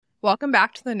Welcome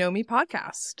back to the Know Me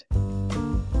podcast.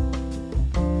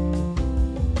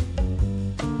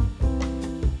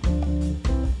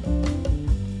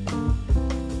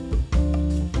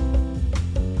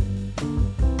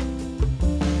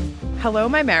 Hello,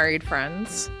 my married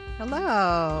friends. Hello.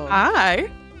 Hi.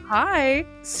 Hi.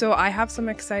 So I have some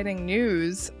exciting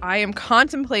news. I am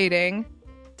contemplating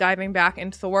diving back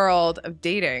into the world of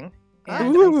dating.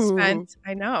 And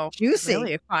I know. Juicy.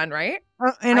 Really fun, right?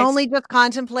 And only just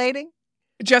contemplating?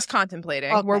 Just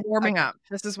contemplating. Okay, We're warming okay. up.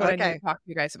 This is what I need Okay. to talk to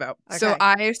you guys about. Okay. So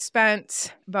I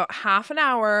spent about half an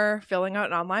hour filling out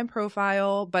an online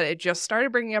profile, but it just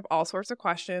started bringing up all sorts of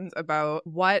questions about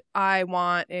what I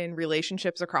want in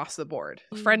relationships across the board.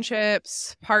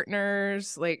 Friendships,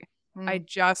 partners, I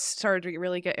just started to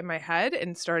really get in my head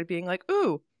and started being like,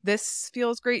 ooh, this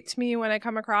feels great to me when I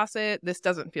come across it. This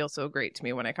doesn't feel so great to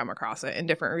me when I come across it in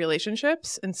different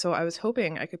relationships. And so I was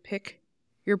hoping I could pick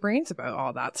your brains about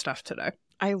all that stuff today.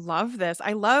 I love this.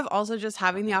 I love also just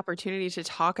having the opportunity to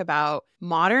talk about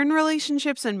modern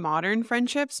relationships and modern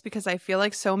friendships, because I feel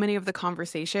like so many of the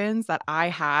conversations that I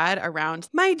had around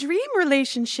my dream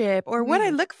relationship or what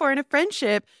I look for in a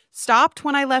friendship stopped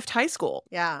when I left high school.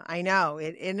 Yeah, I know.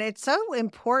 And it's so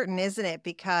important, isn't it?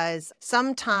 Because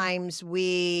sometimes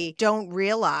we don't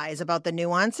realize about the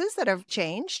nuances that have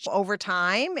changed over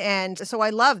time. And so I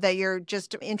love that you're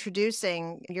just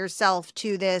introducing yourself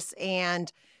to this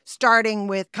and starting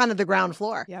with kind of the ground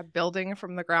floor. Yeah, building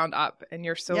from the ground up. And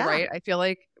you're so right. I feel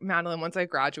like, Madeline, once I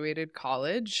graduated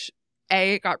college,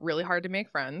 A, it got really hard to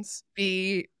make friends.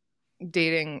 B,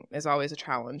 dating is always a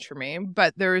challenge for me.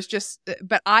 But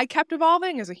I kept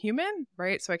evolving as a human,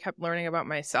 right? So I kept learning about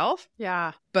myself.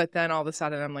 Yeah. But then all of a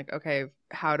sudden I'm like, okay,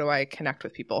 how do I connect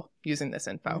with people using this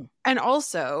info? And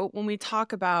also, when we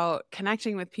talk about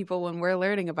connecting with people when we're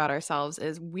learning about ourselves,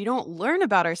 is we don't learn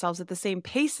about ourselves at the same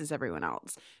pace as everyone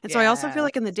else. And so I also feel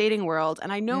like in the dating world,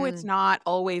 and I know it's not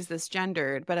always this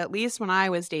gendered, but at least when I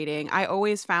was dating, I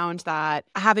always found that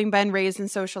having been raised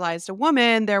and socialized a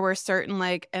woman, there were certain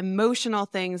emotional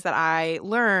things that I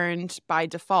learned by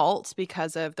default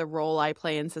because of the role I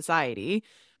play in society,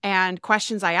 and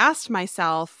questions I asked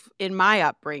myself in my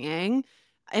upbringing,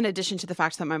 in addition to the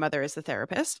fact that my mother is the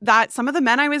therapist, that some of the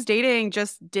men I was dating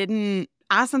just didn't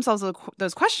ask themselves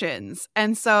those questions.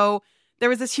 And so there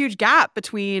was this huge gap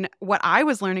between what I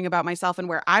was learning about myself and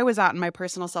where I was at in my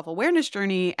personal self-awareness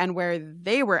journey and where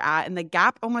they were at. And the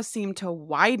gap almost seemed to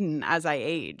widen as I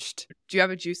aged. Do you have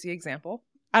a juicy example?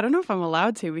 I don't know if I'm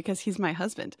allowed to because he's my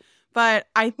husband. But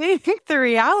I think the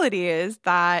reality is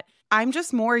that I'm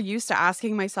just more used to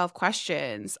asking myself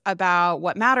questions about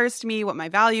what matters to me, what my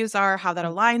values are, how that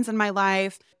aligns in my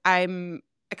life. I'm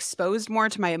exposed more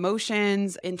to my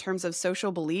emotions in terms of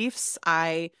social beliefs.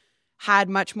 I had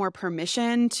much more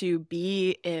permission to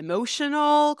be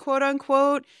emotional, quote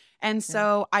unquote. And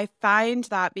so I find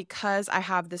that because I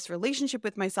have this relationship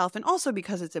with myself, and also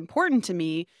because it's important to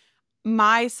me,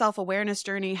 my self-awareness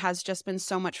journey has just been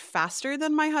so much faster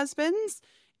than my husband's.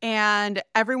 And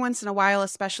every once in a while,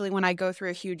 especially when I go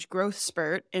through a huge growth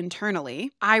spurt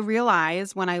internally, I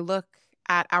realize when I look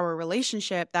at our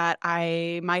relationship that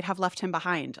I might have left him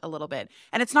behind a little bit.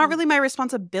 And it's not really my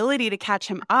responsibility to catch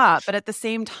him up. But at the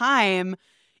same time,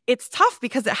 it's tough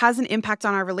because it has an impact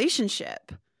on our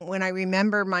relationship. When I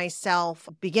remember myself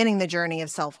beginning the journey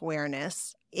of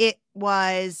self-awareness, it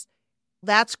was,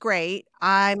 that's great.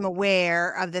 I'm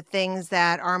aware of the things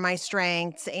that are my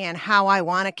strengths and how I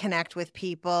want to connect with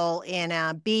people in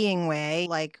a being way,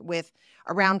 like with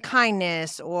around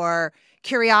kindness or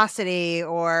curiosity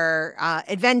or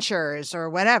adventures or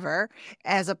whatever,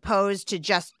 as opposed to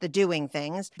just the doing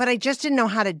things. But I just didn't know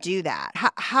how to do that.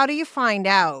 How do you find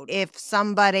out if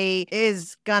somebody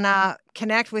is gonna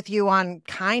connect with you on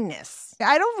kindness?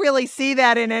 I don't really see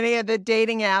that in any of the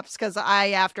dating apps because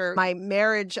after my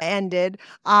marriage ended,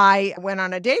 I went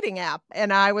on a dating app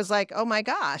and I was like, oh my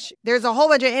gosh, there's a whole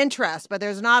bunch of interest, but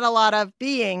there's not a lot of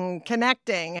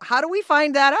connecting. How do we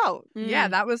find that out? Yeah,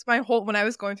 that was my whole, when I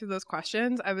was going through those questions,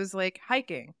 I was like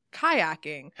hiking,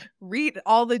 kayaking, read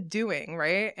all the doing,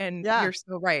 right? And you're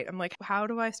so right. I'm like, how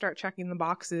do I start checking the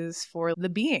boxes for the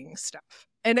being stuff?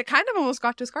 And it kind of almost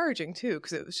got discouraging too,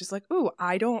 because it was just like, ooh,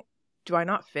 do I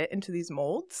not fit into these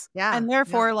molds? Yeah. And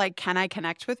therefore, can I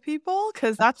connect with people?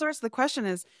 Because that's the rest of the question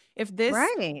is, if this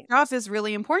stuff is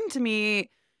really important to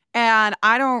me and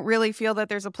I don't really feel that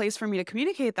there's a place for me to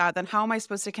communicate that, then how am I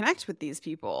supposed to connect with these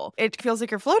people? It feels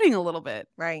like you're floating a little bit.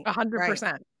 Right.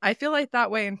 100%. I feel like that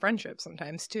way in friendships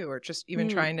sometimes too, or just even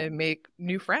trying to make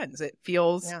new friends. It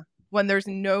feels when there's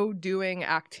no doing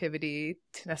activity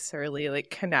to necessarily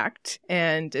connect,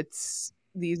 and it's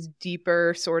these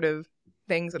deeper sort of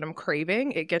things that I'm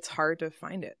craving, it gets hard to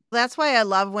find it. That's why I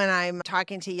love when I'm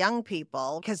talking to young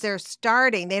people because they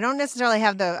don't necessarily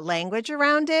have the language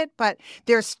around it, but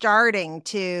they're starting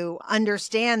to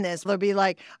understand this. They'll be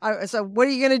like, so what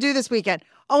are you going to do this weekend?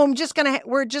 Oh, we're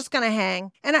just going to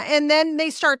hang. And then they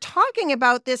start talking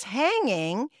about this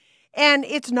hanging, and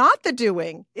it's not the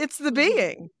doing, it's the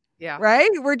being. Yeah. Right?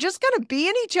 We're just going to be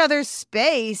in each other's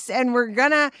space, and we're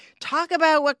going to talk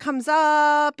about what comes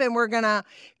up, and we're going to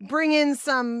bring in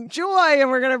some joy, and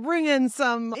we're going to bring in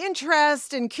some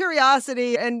interest and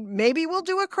curiosity, and maybe we'll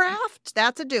do a craft.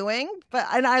 That's a doing.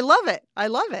 And I love it. I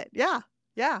love it. Yeah.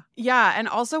 Yeah. Yeah. And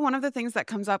also, one of the things that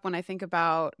comes up when I think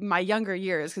about my younger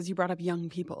years, because you brought up young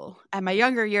people, and my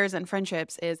younger years and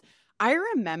friendships is I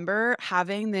remember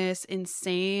having this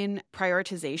insane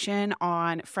prioritization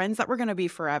on friends that were going to be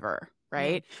forever,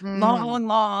 right?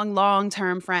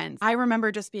 Long-term friends. I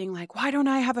remember just being like, why don't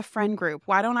I have a friend group?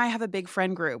 Why don't I have a big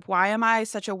friend group? Why am I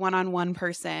such a one-on-one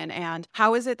person? And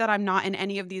how is it that I'm not in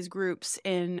any of these groups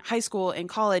in high school, in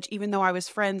college, even though I was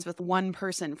friends with one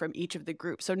person from each of the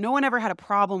groups? So no one ever had a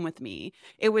problem with me.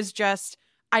 It was just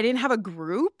I didn't have a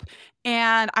group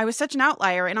and I was such an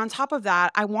outlier. And on top of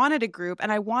that, I wanted a group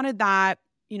and I wanted that,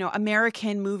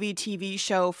 American movie, TV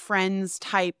show, Friends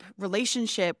type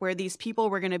relationship where these people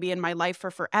were going to be in my life for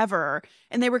forever.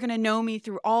 And they were going to know me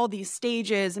through all these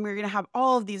stages and we were going to have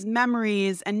all of these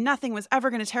memories and nothing was ever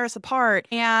going to tear us apart.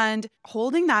 And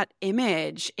holding that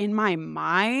image in my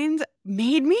mind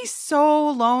made me so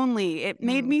lonely. It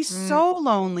made me so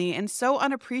lonely and so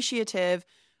unappreciative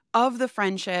of the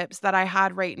friendships that I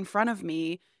had right in front of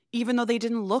me, even though they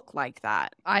didn't look like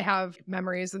that. I have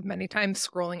memories of many times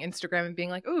scrolling Instagram and being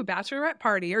like, ooh, bachelorette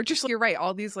party, or just, you're right,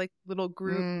 all these like little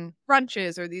group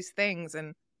brunches or these things.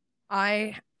 And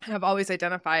I have always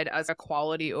identified as a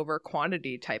quality over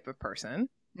quantity type of person.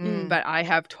 But I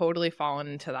have totally fallen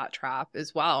into that trap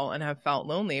as well and have felt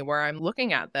lonely where I'm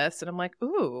looking at this and I'm like,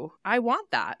 ooh, I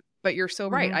want that. But you're so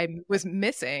right. I was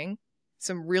missing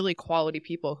some really quality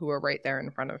people who are right there in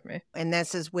front of me. And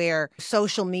this is where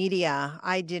social media,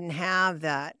 I didn't have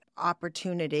that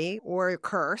opportunity or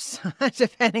curse,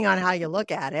 depending on how you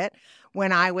look at it,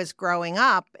 when I was growing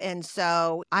up. And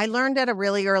so I learned at a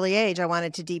really early age, I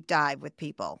wanted to deep dive with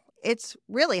people. It's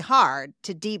really hard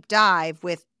to deep dive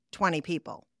with 20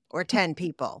 people or 10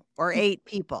 people or 8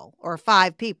 people or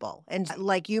 5 people. And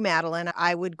like you, Madeline,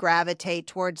 I would gravitate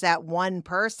towards that one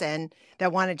person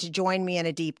that wanted to join me in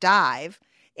a deep dive.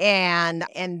 And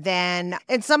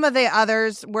some of the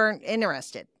others weren't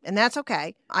interested. And that's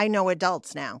okay. I know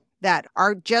adults now that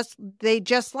are they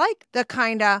just like the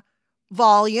kind of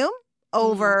volume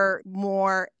over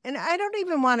more. And I don't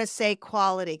even want to say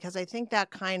quality because I think that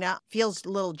kind of feels a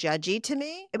little judgy to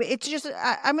me. It's just,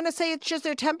 I'm going to say it's just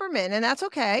their temperament and that's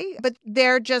okay. But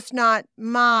they're just not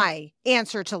my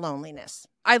answer to loneliness.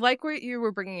 I like what you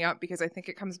were bringing up because I think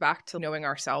it comes back to knowing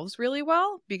ourselves really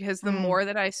well, because the more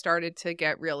that I started to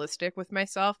get realistic with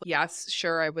myself, yes,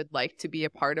 sure, I would like to be a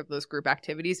part of those group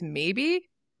activities, maybe.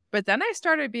 But then I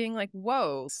started being like,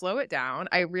 whoa, slow it down.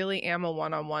 I really am a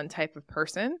one-on-one type of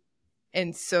person.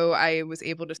 And so I was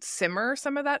able to simmer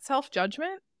some of that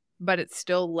self-judgment, but it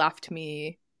still left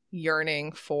me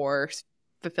yearning for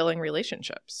fulfilling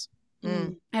relationships.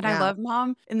 And I love,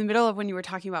 Mom, in the middle of when you were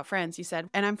talking about friends, you said,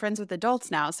 and I'm friends with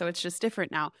adults now, so it's just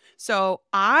different now. So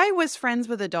I was friends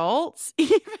with adults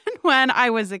even when I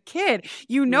was a kid.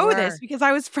 You know this because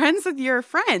I was friends with your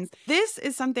friends. This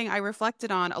is something I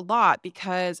reflected on a lot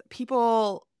because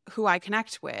people who I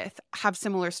connect with have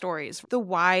similar stories. The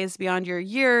wise beyond your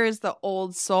years, the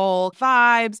old soul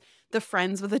vibes, the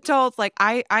friends with adults. Like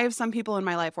I have some people in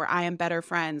my life where I am better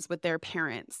friends with their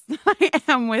parents than I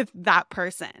am with that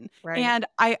person. Right. And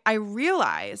I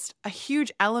realized a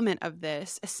huge element of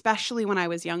this, especially when I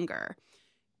was younger,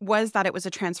 was that it was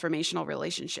a transformational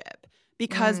relationship.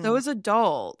 Because those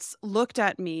adults looked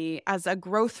at me as a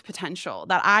growth potential,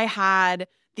 that I had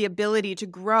the ability to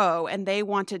grow and they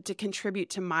wanted to contribute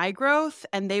to my growth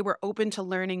and they were open to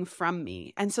learning from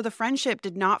me. And so the friendship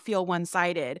did not feel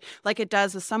one-sided like it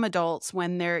does with some adults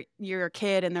when you're a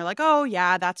kid and they're like, oh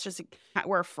yeah, that's just,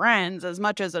 we're friends as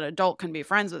much as an adult can be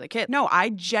friends with a kid. No, I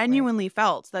genuinely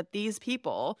felt that these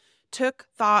people took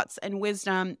thoughts and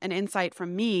wisdom and insight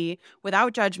from me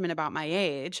without judgment about my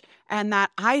age, and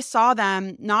that I saw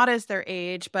them not as their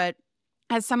age, but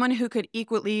as someone who could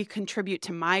equally contribute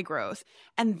to my growth.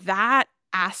 And that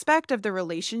aspect of the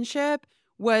relationship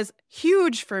was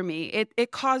huge for me.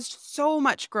 It caused so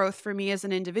much growth for me as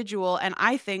an individual. And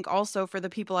I think also for the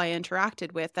people I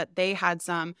interacted with, that they had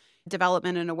some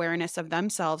development and awareness of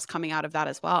themselves coming out of that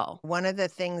as well. One of the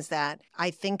things that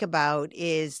I think about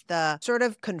is the sort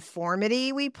of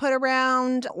conformity we put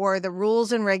around or the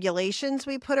rules and regulations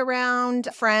we put around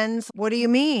friends. What do you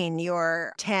mean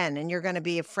you're 10 and you're going to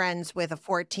be friends with a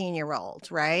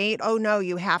 14-year-old, right? Oh, no,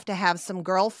 you have to have some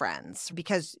girlfriends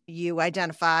because you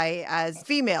identify as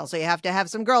female, so you have to have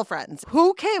some girlfriends.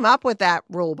 Who came up with that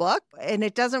rule book? And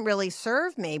it doesn't really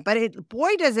serve me, but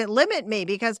boy, does it limit me,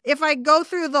 because if I go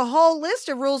through the whole list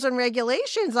of rules and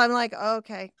regulations, I'm like,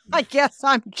 okay, I guess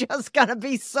I'm just going to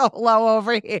be solo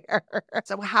over here.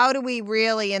 So how do we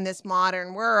really, in this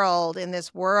modern world, in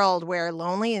this world where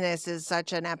loneliness is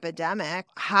such an epidemic,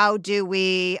 how do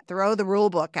we throw the rule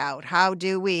book out? How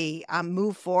do we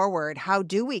move forward? How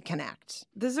do we connect?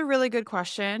 This is a really good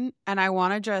question. And I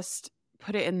want to just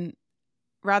put it in,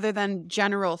 rather than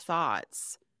general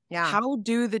thoughts. Yeah. How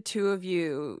do the two of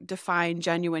you define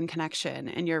genuine connection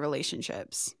in your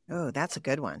relationships? Oh, that's a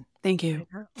good one. Thank you.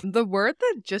 The word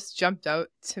that just jumped out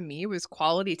to me was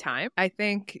quality time. I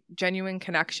think genuine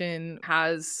connection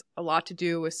has a lot to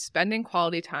do with spending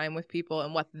quality time with people.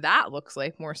 And what that looks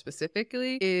like more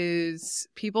specifically is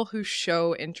people who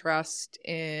show interest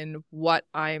in what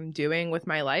I'm doing with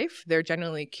my life. They're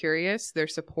genuinely curious. They're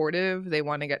supportive. They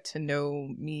want to get to know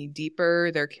me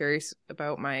deeper. They're curious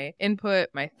about my input,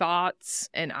 my thoughts,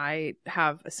 and I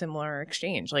have a similar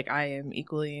exchange. Like, I am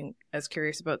equally as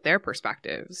curious about their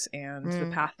perspectives and the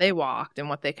path they walked and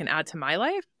what they can add to my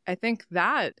life. I think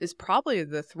that is probably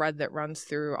the thread that runs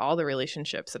through all the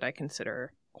relationships that I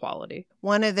consider quality.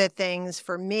 One of the things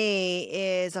for me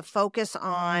is a focus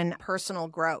on personal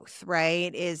growth,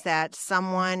 right? Is that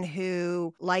someone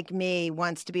who, like me,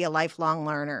 wants to be a lifelong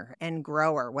learner and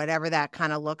grower, whatever that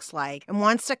kind of looks like, and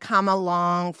wants to come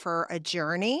along for a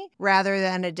journey rather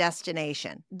than a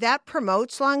destination. That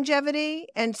promotes longevity.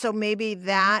 And so maybe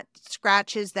that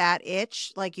scratches that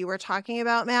itch, like you were talking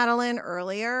about, Madeline,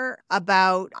 earlier,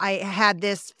 about I had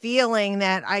this feeling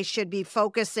that I should be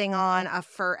focusing on a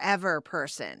forever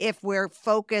person. If we're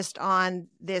focused on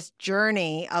this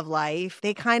journey of life,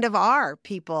 they kind of are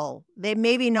people. They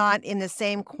maybe not in the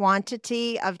same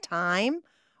quantity of time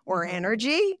or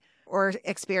energy or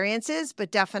experiences,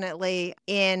 but definitely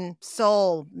in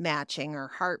soul matching or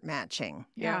heart matching.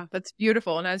 Yeah, that's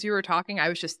beautiful. And as you were talking, I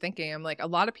was just thinking, I'm like, a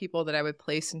lot of people that I would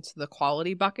place into the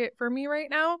quality bucket for me right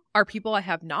now are people I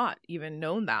have not even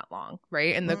known that long,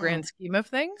 right? In the grand scheme of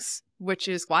things, which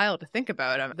is wild to think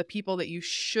about. The people that you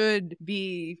should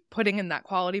be putting in that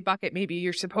quality bucket, maybe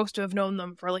you're supposed to have known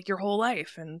them for like your whole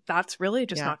life. And that's really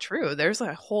just not true. There's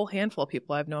a whole handful of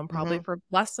people I've known probably for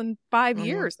less than 5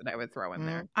 years that I would throw in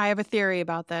there. I have a theory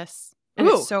about this. And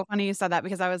it's so funny you said that,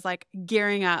 because I was like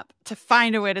gearing up to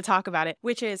find a way to talk about it,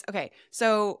 which is, okay,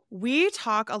 so we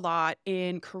talk a lot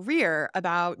in career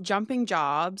about jumping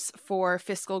jobs for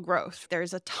fiscal growth.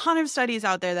 There's a ton of studies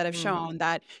out there that have shown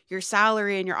that your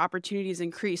salary and your opportunities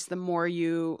increase the more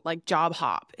you like job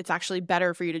hop. It's actually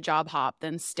better for you to job hop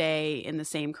than stay in the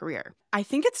same career. I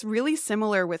think it's really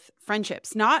similar with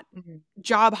friendships, not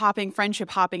job hopping, friendship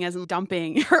hopping as in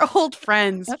dumping your old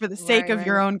friends for the sake of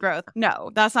your own growth. No,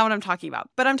 that's not what I'm talking about.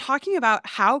 But I'm talking about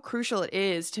how crucial it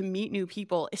is to meet new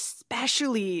people,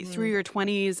 especially through your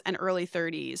 20s and early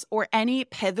 30s, or any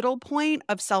pivotal point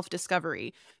of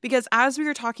self-discovery. Because as we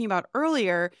were talking about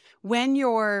earlier, when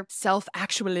your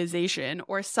self-actualization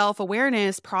or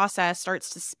self-awareness process starts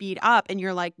to speed up and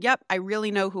you're like, yep, I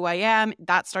really know who I am,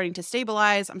 that's starting to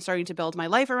stabilize, I'm starting to build my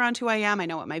life around who I am. I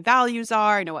know what my values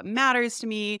are. I know what matters to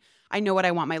me. I know what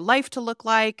I want my life to look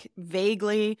like,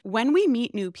 vaguely. When we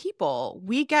meet new people,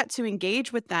 we get to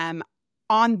engage with them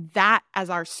on that as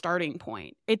our starting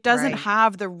point. It doesn't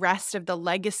have the rest of the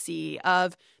legacy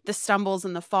of the stumbles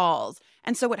and the falls.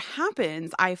 And so what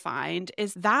happens, I find,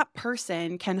 is that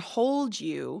person can hold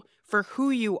you for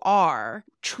who you are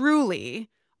truly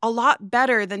a lot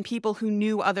better than people who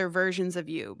knew other versions of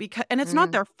you. And it's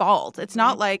not their fault. It's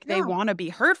not like they want to be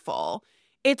hurtful.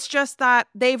 It's just that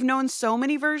they've known so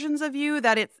many versions of you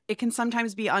that it can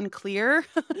sometimes be unclear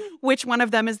which one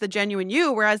of them is the genuine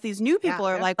you. Whereas these new people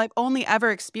are like, I've only ever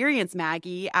experienced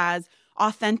Maggie as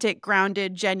authentic,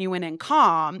 grounded, genuine, and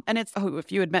calm. And it's,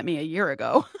 if you had met me a year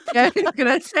ago. Yeah, I'm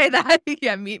going to say that.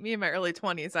 Yeah, meet me in my early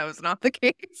 20s. That was not the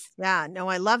case. Yeah, no,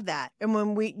 I love that. And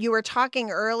when you were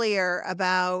talking earlier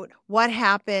about what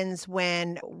happens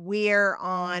when we're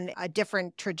on a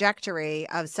different trajectory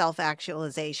of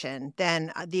self-actualization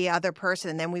than the other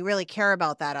person, then we really care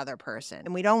about that other person.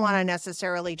 And we don't want to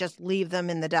necessarily just leave them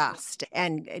in the dust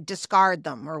and discard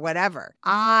them or whatever.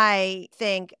 I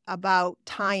think about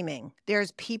timing.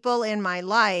 There's people in my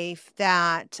life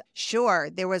that, sure,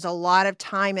 there was a lot of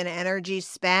time and energy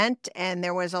spent, and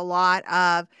there was a lot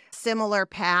of similar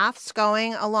paths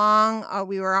going along.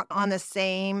 We were on the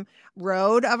same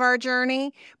road of our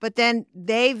journey, but then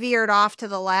they veered off to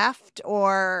the left,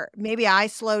 or maybe I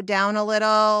slowed down a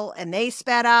little and they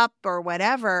sped up or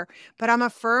whatever. But I'm a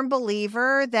firm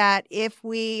believer that if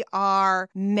we are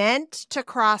meant to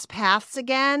cross paths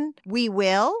again, we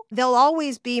will. They'll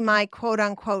always be my quote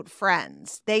unquote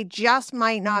friends. They just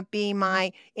might not be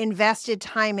my invested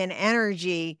time and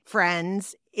energy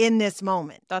friends in this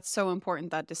moment. That's so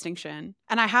important, that distinction.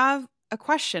 And I have a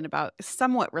question about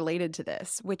somewhat related to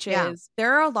this, which is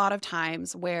there are a lot of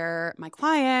times where my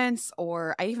clients,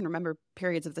 or I even remember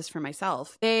periods of this for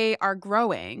myself, they are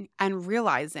growing and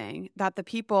realizing that the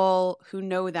people who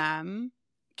know them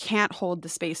can't hold the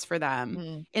space for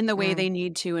them in the way they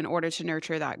need to in order to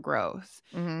nurture that growth.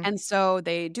 And so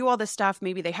they do all this stuff.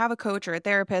 Maybe they have a coach or a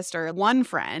therapist or one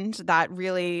friend that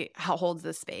really holds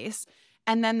the space.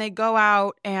 And then they go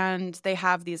out and they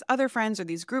have these other friends or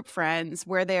these group friends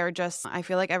where they are just, I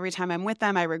feel like every time I'm with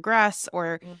them, I regress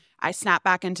or I snap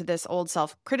back into this old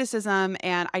self-criticism.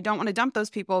 And I don't want to dump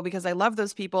those people because I love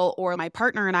those people, or my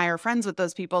partner and I are friends with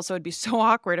those people. So it'd be so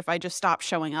awkward if I just stopped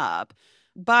showing up.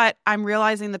 But I'm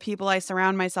realizing the people I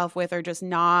surround myself with are just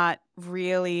not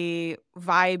really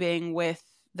vibing with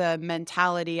the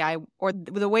mentality or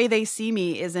the way they see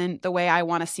me isn't the way I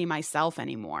want to see myself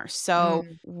anymore. So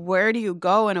where do you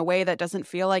go in a way that doesn't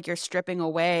feel like you're stripping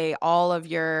away all of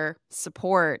your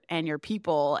support and your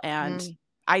people and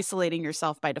isolating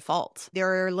yourself by default?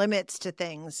 There are limits to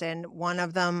things, and one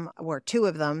of them, or two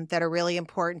of them, that are really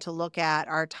important to look at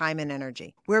are time and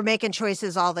energy. We're making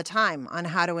choices all the time on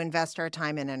how to invest our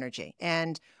time and energy.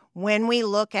 And when we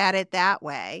look at it that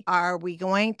way, are we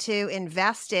going to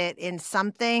invest it in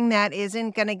something that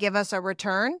isn't going to give us a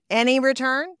return, any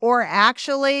return, or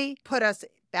actually put us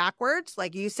backwards?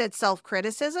 Like you said,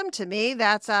 self-criticism. To me,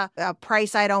 that's a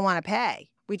price I don't want to pay.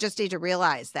 We just need to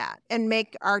realize that and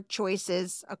make our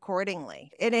choices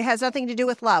accordingly. And it has nothing to do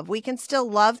with love. We can still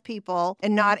love people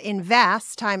and not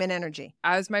invest time and energy.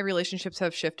 As my relationships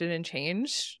have shifted and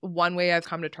changed, one way I've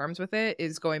come to terms with it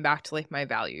is going back to like my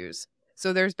values.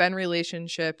 So there's been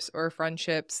relationships or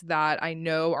friendships that I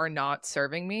know are not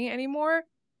serving me anymore.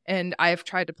 And I've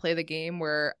tried to play the game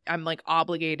where I'm like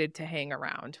obligated to hang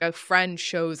around. A friend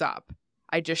shows up.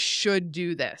 I just should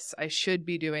do this. I should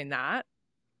be doing that.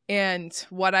 And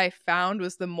what I found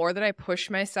was the more that I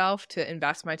pushed myself to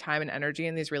invest my time and energy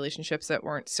in these relationships that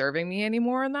weren't serving me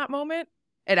anymore in that moment,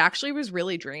 it actually was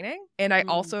really draining. And I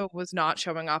also was not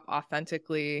showing up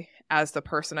authentically as the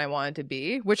person I wanted to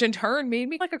be, which in turn made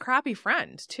me like a crappy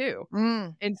friend too.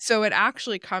 And so it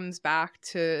actually comes back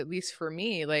to, at least for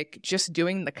me, like just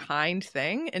doing the kind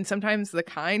thing. And sometimes the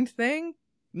kind thing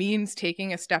means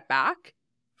taking a step back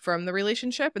from the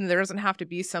relationship, and there doesn't have to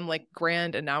be some like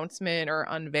grand announcement or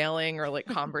unveiling or like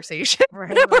conversation.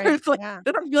 It's like, it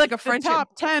doesn't feel like a friendship. The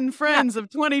top 10 friends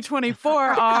of 2024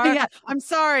 are, I'm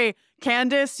sorry,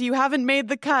 Candace, you haven't made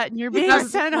the cut and you're being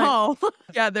sent home.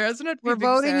 Yeah, there isn't a We're big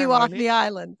voting you off ceremony. the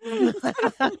island.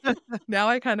 Now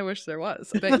I kind of wish there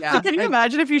was. But yeah. Can you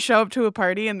imagine if you show up to a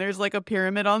party and there's like a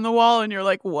pyramid on the wall and you're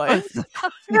like, what?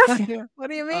 What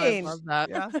do you Oh, I mean? love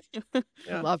that.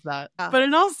 I love that. But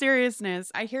in all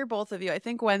seriousness, I hear both of you. I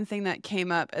think one thing that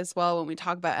came up as well when we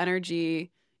talk about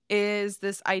energy is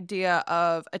this idea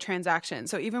of a transaction.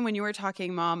 So even when you were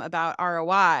talking, Mom, about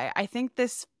ROI, I think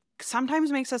this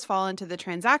sometimes makes us fall into the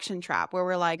transaction trap where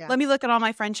we're like, let me look at all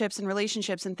my friendships and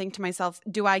relationships and think to myself,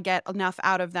 do I get enough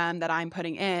out of them that I'm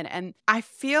putting in? And I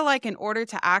feel like in order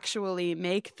to actually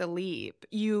make the leap,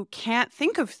 you can't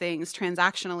think of things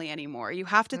transactionally anymore. You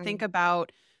have to think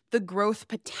about the growth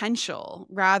potential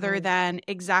rather than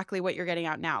exactly what you're getting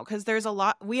out now. Because there's a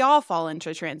lot, we all fall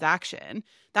into transaction.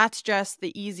 That's just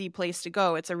the easy place to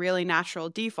go. It's a really natural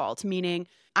default, meaning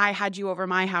I had you over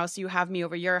my house, you have me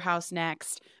over your house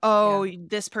next. Oh,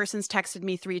 this person's texted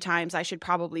me 3 times. I should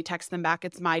probably text them back.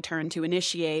 It's my turn to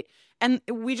initiate. And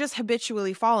we just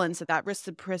habitually fall into that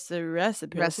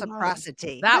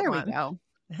reciprocity. That There one. we go.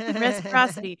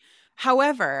 Reciprocity.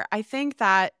 However, I think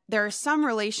that there are some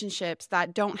relationships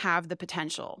that don't have the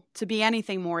potential to be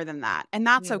anything more than that. And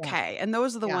that's okay. And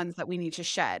those are the ones that we need to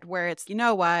shed, where it's, you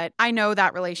know what? I know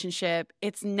that relationship,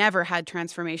 it's never had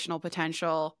transformational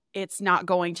potential. It's not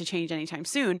going to change anytime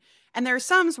soon. And there are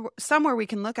some where we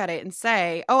can look at it and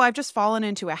say, oh, I've just fallen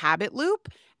into a habit loop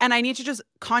And I need to just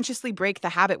consciously break the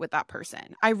habit with that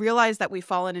person. I realize that we've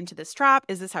fallen into this trap.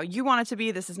 Is this how you want it to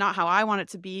be? This is not how I want it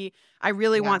to be. I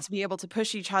really want to be able to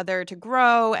push each other to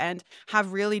grow and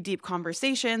have really deep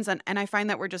conversations. And I find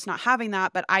that we're just not having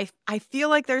that. But I feel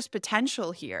like there's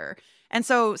potential here. And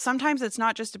so sometimes it's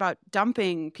not just about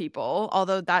dumping people,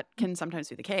 although that can sometimes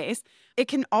be the case. It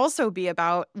can also be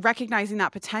about recognizing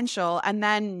that potential and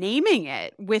then naming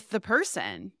it with the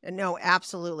person. No,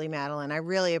 absolutely, Madeline. I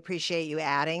really appreciate you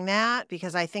adding that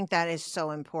because I think that is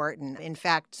so important. In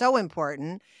fact, so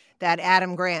important that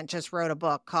Adam Grant just wrote a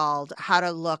book called How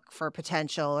to Look for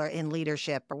Potential or in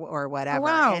Leadership or whatever.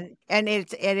 Oh, wow. And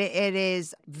it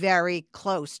is very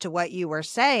close to what you were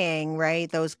saying,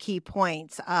 right? Those key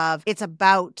points of it's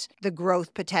about the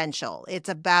growth potential. It's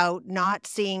about not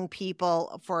seeing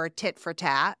people for tit for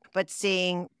tat, but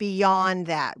seeing beyond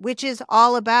that, which is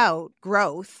all about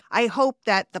growth. I hope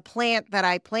that the plant that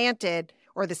I planted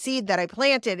or the seed that I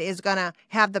planted is going to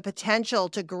have the potential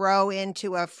to grow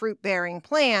into a fruit-bearing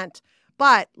plant.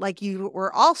 But like you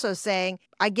were also saying,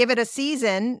 I give it a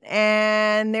season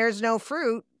and there's no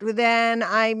fruit, then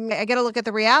I got to look at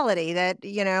the reality that,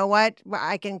 you know what,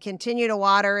 I can continue to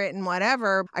water it and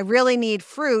whatever. I really need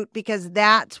fruit because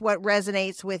that's what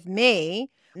resonates with me.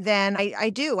 Then I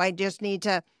do. I just need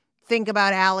to think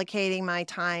about allocating my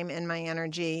time and my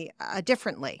energy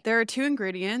differently. There are two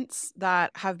ingredients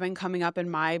that have been coming up in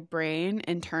my brain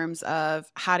in terms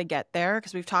of how to get there,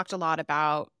 because we've talked a lot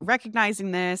about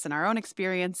recognizing this and our own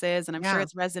experiences, and I'm sure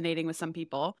it's resonating with some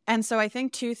people. And so I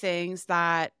think two things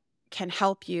that can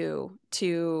help you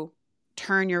to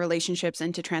turn your relationships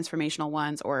into transformational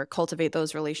ones or cultivate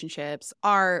those relationships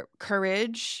are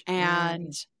courage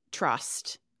and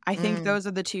trust. I think those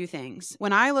are the two things.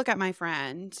 When I look at my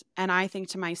friend and I think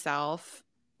to myself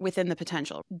within the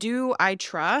potential, do I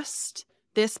trust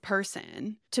this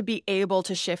person to be able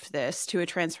to shift this to a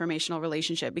transformational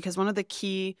relationship? Because one of the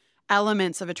key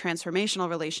elements of a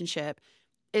transformational relationship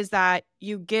is that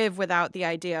you give without the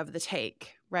idea of the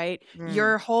take, right?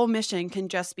 Your whole mission can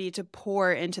just be to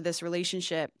pour into this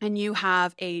relationship, and you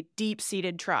have a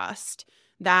deep-seated trust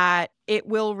that it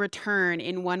will return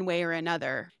in one way or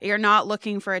another. You're not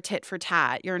looking for a tit for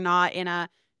tat. You're not in a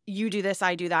you do this,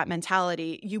 I do that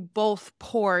mentality. You both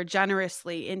pour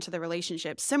generously into the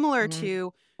relationship, similar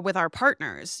to with our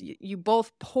partners. You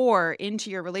both pour into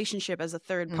your relationship as a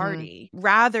third party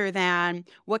rather than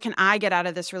what can I get out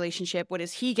of this relationship? What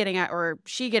is he getting at or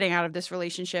she getting out of this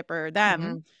relationship or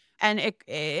them? And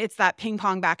it's that ping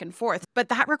pong back and forth. But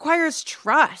that requires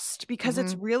trust because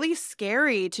it's really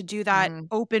scary to do that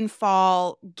open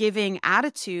fall giving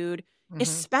attitude,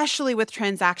 especially with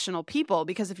transactional people.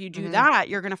 Because if you do that,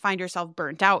 you're going to find yourself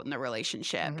burnt out in the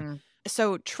relationship.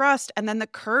 So trust, and then the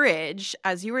courage,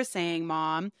 as you were saying,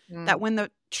 Mom, that when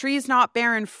the tree's not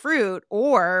bearing fruit,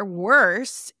 or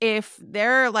worse, if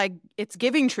they're like it's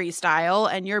Giving Tree style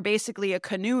and you're basically a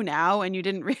canoe now and you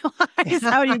didn't realize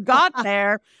how you got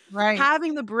there,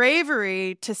 having the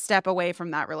bravery to step away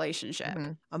from that relationship.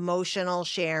 Emotional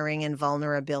sharing and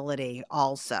vulnerability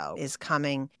also is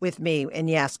coming with me. And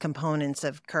yes, components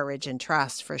of courage and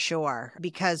trust for sure,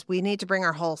 because we need to bring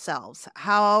our whole selves.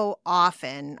 How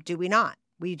often do we not?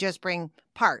 We just bring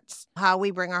parts. How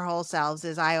we bring our whole selves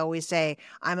is, I always say,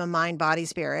 I'm a mind, body,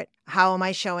 spirit. How am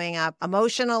I showing up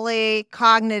emotionally,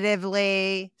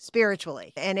 cognitively,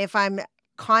 spiritually? And if I'm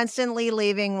constantly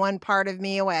leaving one part of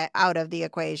me away out of the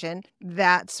equation,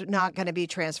 that's not going to be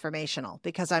transformational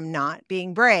because I'm not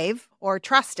being brave or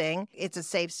trusting it's a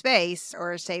safe space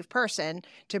or a safe person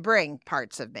to bring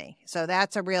parts of me. So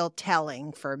that's a real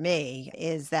telling for me,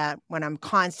 is that when I'm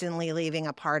constantly leaving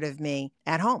a part of me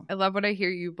at home. I love what I hear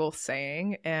you both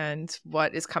saying. And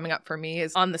what is coming up for me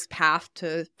is on this path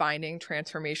to finding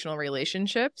transformational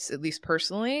relationships, at least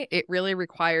personally, it really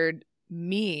required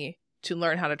me to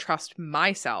learn how to trust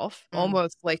myself,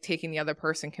 almost like taking the other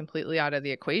person completely out of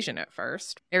the equation at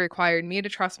first. It required me to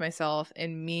trust myself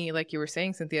and me, like you were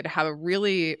saying, Cynthia, to have a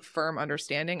really firm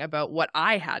understanding about what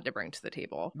I had to bring to the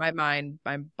table. My mind,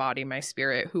 my body, my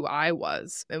spirit, who I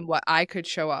was, and what I could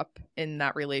show up in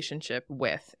that relationship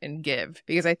with and give.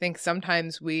 Because I think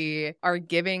sometimes we are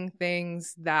giving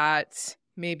things that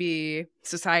maybe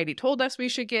society told us we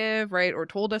should give, right? Or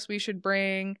told us we should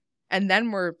bring. And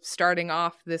then we're starting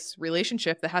off this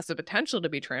relationship that has the potential to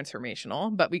be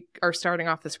transformational, but we are starting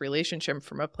off this relationship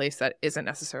from a place that isn't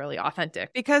necessarily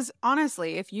authentic. Because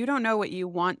honestly, if you don't know what you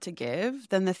want to give,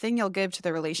 then the thing you'll give to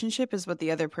the relationship is what the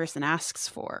other person asks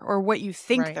for or what you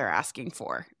think Right. they're asking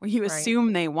for, what you Right.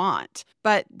 assume they want.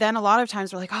 But then a lot of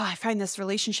times we're like, oh, I find this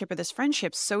relationship or this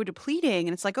friendship so depleting.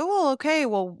 And it's like, oh, well, okay,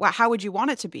 well, how would you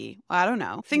want it to be? Well, I don't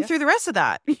know. Think Yeah. through the rest of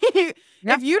that.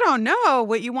 If you don't know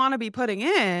what you want to be putting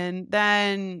in,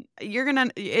 then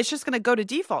it's just going to go to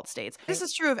default states. This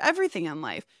is true of everything in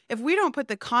life. If we don't put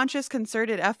the conscious,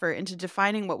 concerted effort into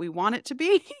defining what we want it to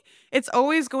be, it's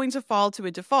always going to fall to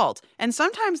a default. And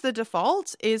sometimes the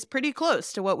default is pretty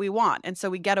close to what we want. And so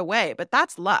we get away, but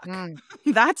that's luck.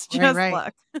 That's just right.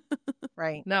 luck.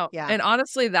 Right. No. Yeah. And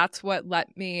honestly, that's what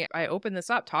I opened this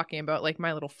up talking about like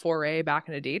my little foray back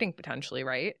into dating potentially,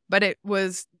 right? But it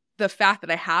was the fact that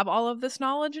I have all of this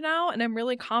knowledge now and I'm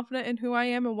really confident in who I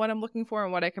am and what I'm looking for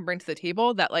and what I can bring to the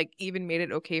table that like even made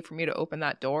it okay for me to open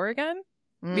that door again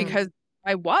because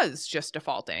I was just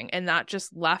defaulting and that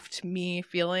just left me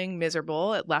feeling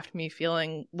miserable. It left me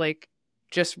feeling like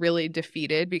just really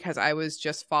defeated because I was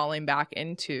just falling back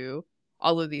into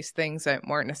all of these things that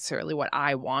weren't necessarily what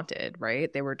I wanted,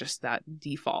 right? They were just that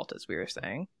default, as we were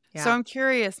saying. Yeah. So I'm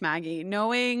curious, Maggie,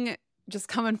 knowing, just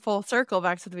coming full circle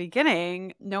back to the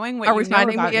beginning, knowing what Are you we know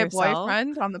finding about me a yourself.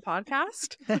 boyfriend on the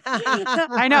podcast?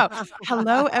 I know.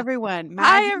 Hello, everyone.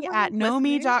 Maggie at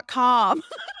nomi.com.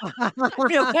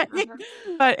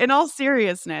 But in all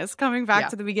seriousness, coming back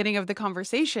to the beginning of the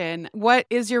conversation, what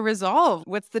is your resolve?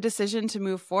 What's the decision to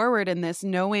move forward in this,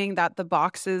 knowing that the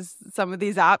boxes some of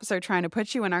these apps are trying to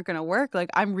put you in aren't going to work? Like,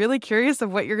 I'm really curious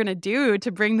of what you're going to do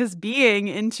to bring this being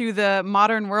into the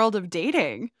modern world of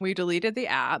dating. We deleted the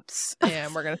apps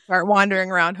and we're going to start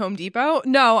wandering around Home Depot.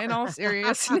 No, in all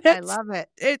seriousness. I love it.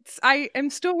 I am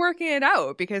still working it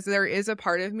out because there is a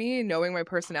part of me, knowing my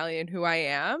personality and who I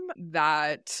am,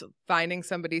 that finding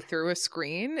somebody through a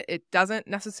screen, it doesn't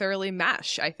necessarily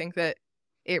mesh. I think that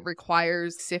it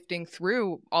requires sifting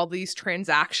through all these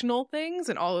transactional things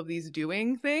and all of these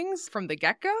doing things from the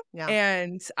get-go. Yeah.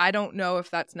 And I don't know if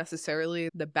that's necessarily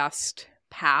the best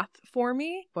path for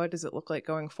me. What does it look like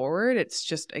going forward? It's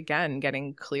just, again,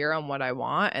 getting clear on what I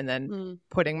want and then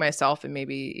putting myself in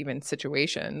maybe even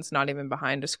situations, not even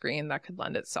behind a screen, that could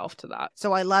lend itself to that.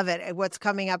 So I love it. What's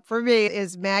coming up for me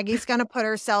is Maggie's going to put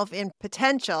herself in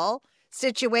potential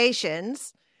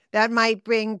situations that might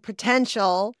bring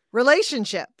potential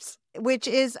relationships, which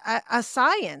is a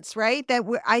science, right? That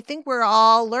I think we're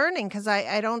all learning, because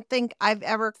I don't think I've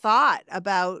ever thought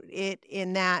about it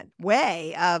in that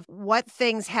way of what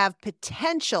things have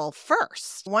potential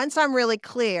first. Once I'm really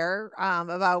clear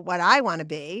about what I want to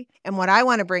be and what I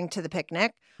want to bring to the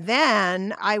picnic,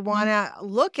 then I want to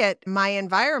look at my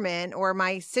environment or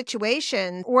my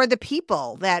situation or the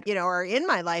people that, are in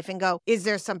my life and go, is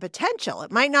there some potential?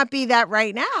 It might not be that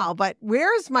right now, but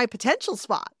where's my potential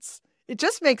spots? It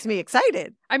just makes me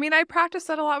excited. I mean, I practice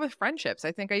that a lot with friendships.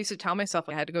 I think I used to tell myself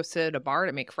I had to go sit at a bar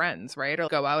to make friends, right? Or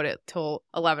go out till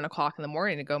 11 o'clock in the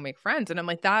morning to go make friends. And I'm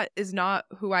like, that is not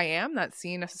who I am. That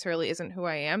scene necessarily isn't who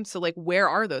I am. So like, where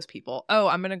are those people? Oh,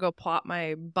 I'm going to go plop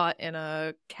my butt in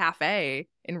a cafe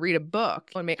and read a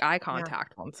book and make eye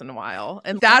contact once in a while.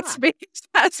 And that's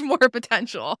more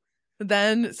potential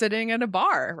than sitting at a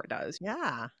bar does.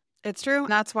 Yeah. It's true.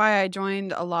 That's why I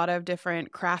joined a lot of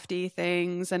different crafty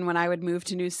things. And when I would move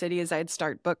to new cities, I'd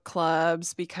start book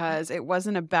clubs, because it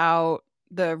wasn't about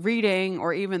the reading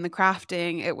or even the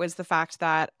crafting. It was the fact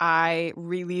that I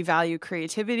really value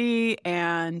creativity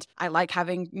and I like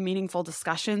having meaningful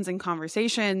discussions and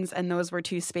conversations. And those were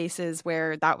two spaces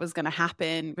where that was going to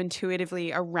happen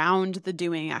intuitively around the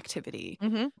doing activity.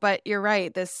 Mm-hmm. But you're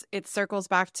right. It circles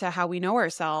back to how we know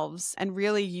ourselves and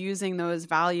really using those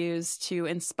values to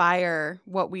inspire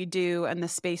what we do and the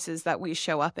spaces that we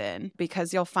show up in,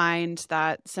 because you'll find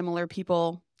that similar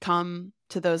people come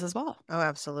to those as well. Oh,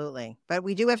 absolutely. But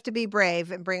we do have to be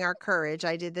brave and bring our courage.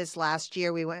 I did this last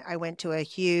year. I went to a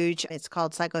huge, it's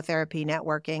called Psychotherapy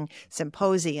Networking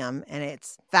Symposium, and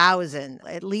it's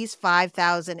at least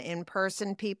 5,000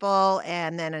 in-person people,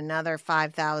 and then another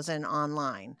 5,000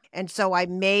 online. And so I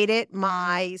made it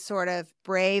my sort of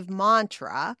brave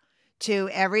mantra to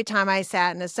every time I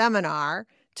sat in a seminar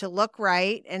to look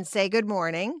right and say good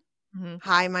morning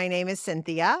Hi, my name is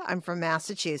Cynthia. I'm from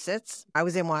Massachusetts. I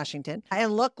was in Washington.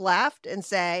 And look left and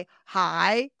say,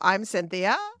 hi, I'm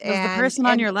Cynthia. Was the person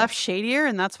on your left shadier,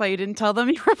 and that's why you didn't tell them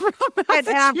you were from Massachusetts?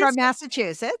 And I'm from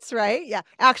Massachusetts, right? Yeah.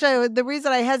 Actually, the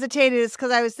reason I hesitated is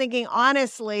because I was thinking,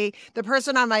 honestly, the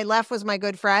person on my left was my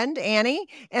good friend, Annie.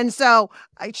 And so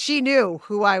she knew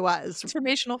who I was.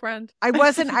 Informational friend. I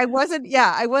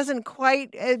wasn't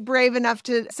quite brave enough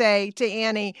to say to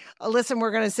Annie, listen,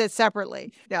 we're going to sit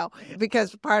separately. No,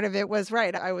 because part of it was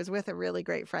right. I was with a really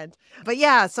great friend. But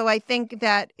yeah, so I think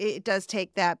that it does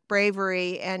take that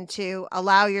bravery and to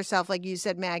allow yourself, like you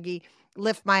said, Maggie,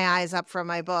 lift my eyes up from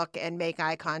my book and make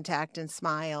eye contact and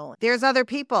smile. There's other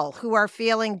people who are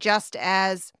feeling just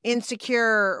as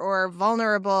insecure or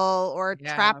vulnerable or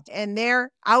trapped, and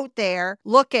they're out there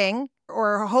looking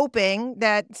or hoping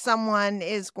that someone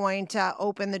is going to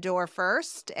open the door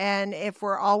first. And if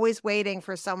we're always waiting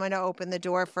for someone to open the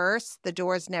door first, the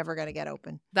door's never going to get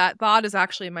open. That thought is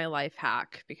actually my life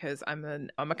hack because I'm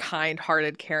a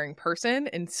kind-hearted, caring person.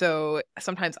 And so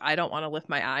sometimes I don't want to lift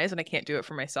my eyes and I can't do it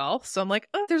for myself. So I'm like,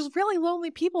 oh, there's really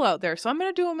lonely people out there. So I'm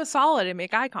going to do them a solid and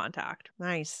make eye contact.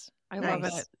 Nice. I love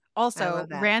it. Also,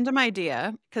 random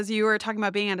idea, because you were talking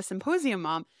about being at a symposium,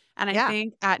 Mom. And I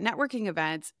think at networking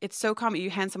events, it's so common. You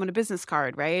hand someone a business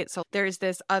card, right? So there's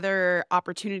this other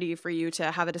opportunity for you to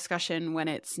have a discussion when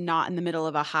it's not in the middle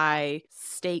of a high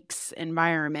stakes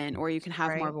environment, or you can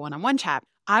have more of a one-on-one chat.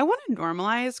 I want to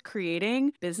normalize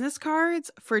creating business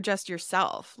cards for just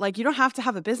yourself. Like, you don't have to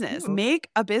have a business. Make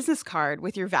a business card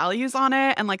with your values on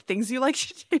it and like things you like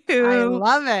to do. I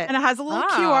love it. And it has a little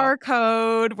QR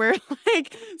code where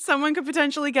like someone could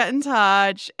potentially get in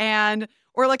touch, and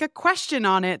or like a question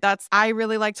on it that's, I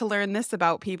really like to learn this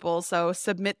about people, so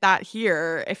submit that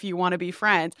here if you want to be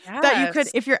friends. Yes. That you could,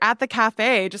 if you're at the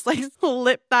cafe, just like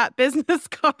slip that business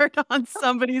card on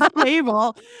somebody's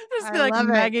table. Just be like,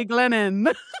 Maggie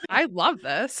Glennon. I love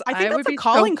this. I think that's a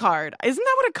calling card. Isn't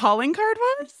that what a calling card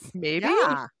was? Maybe.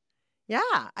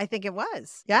 Yeah, I think it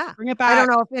was. Yeah. Bring it back. I don't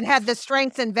know if it had the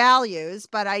strengths and values,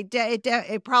 but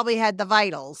it probably had the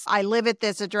vitals. I live at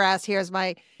this address. Here's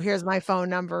my phone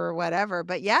number or whatever.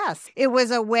 But yes, it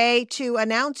was a way to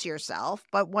announce yourself.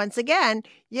 But once again,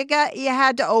 you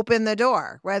had to open the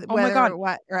door. Oh my God.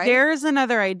 What, right? There's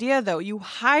another idea though. You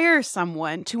hire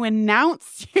someone to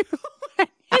announce you.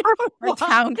 A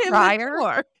town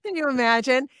crier. Can you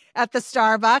imagine? At the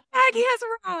Starbucks, Maggie has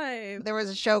arrived. There was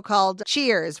a show called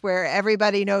Cheers where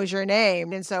everybody knows your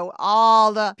name. And so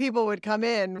all the people would come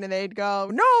in and they'd go,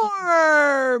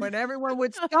 Norm! And everyone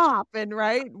would stop and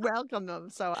welcome them.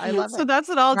 So I love it. So that's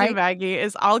what I'll do, Maggie,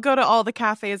 is I'll go to all the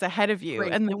cafes ahead of you.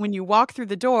 Great. And then when you walk through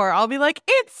the door, I'll be like,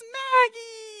 it's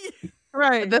Maggie!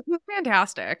 Right. This is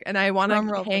fantastic. And I want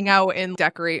to hang out and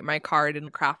decorate my card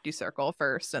in Crafty Circle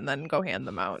first and then go hand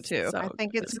them out too. So I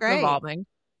think it's great. Evolving.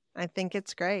 I think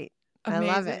it's great. Amazing.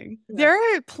 I love it. There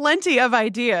are plenty of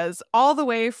ideas, all the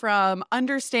way from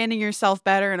understanding yourself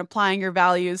better and applying your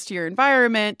values to your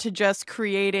environment to just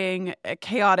creating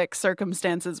chaotic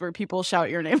circumstances where people shout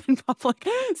your name in public.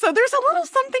 So there's a little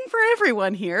something for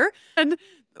everyone here. And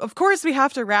of course, we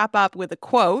have to wrap up with a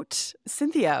quote.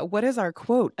 Cynthia, what is our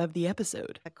quote of the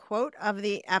episode? The quote of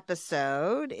the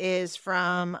episode is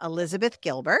from Elizabeth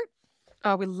Gilbert.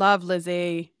 Oh, we love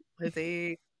Lizzie.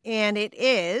 And it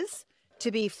is, to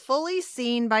be fully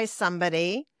seen by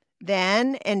somebody,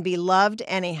 then and be loved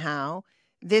anyhow.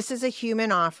 This is a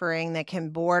human offering that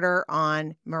can border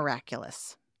on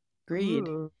miraculous. Agreed.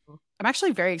 Ooh. I'm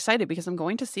actually very excited because I'm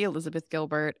going to see Elizabeth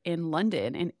Gilbert in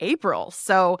London in April.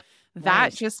 So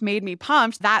that just made me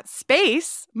pumped. That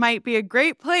space might be a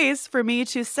great place for me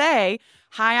to say,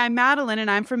 hi, I'm Madeline and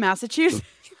I'm from Massachusetts.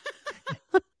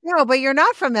 No, but you're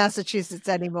not from Massachusetts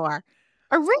anymore.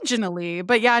 Originally,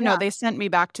 but they sent me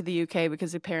back to the UK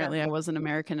because apparently I wasn't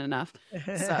American enough.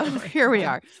 So here we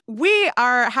are. We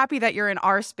are happy that you're in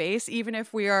our space, even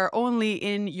if we are only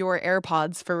in your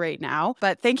AirPods for right now.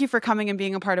 But thank you for coming and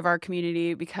being a part of our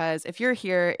community, because if you're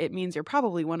here, it means you're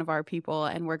probably one of our people,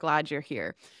 and we're glad you're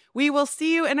here. We will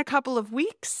see you in a couple of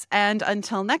weeks, and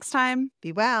until next time,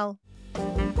 be well.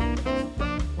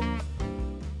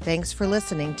 Thanks for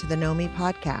listening to the Know Me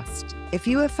podcast. If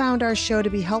you have found our show to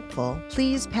be helpful,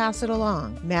 please pass it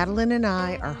along. Madeline and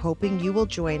I are hoping you will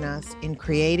join us in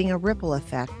creating a ripple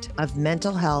effect of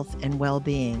mental health and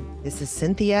well-being. This is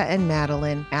Cynthia and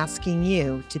Madeline asking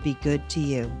you to be good to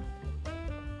you.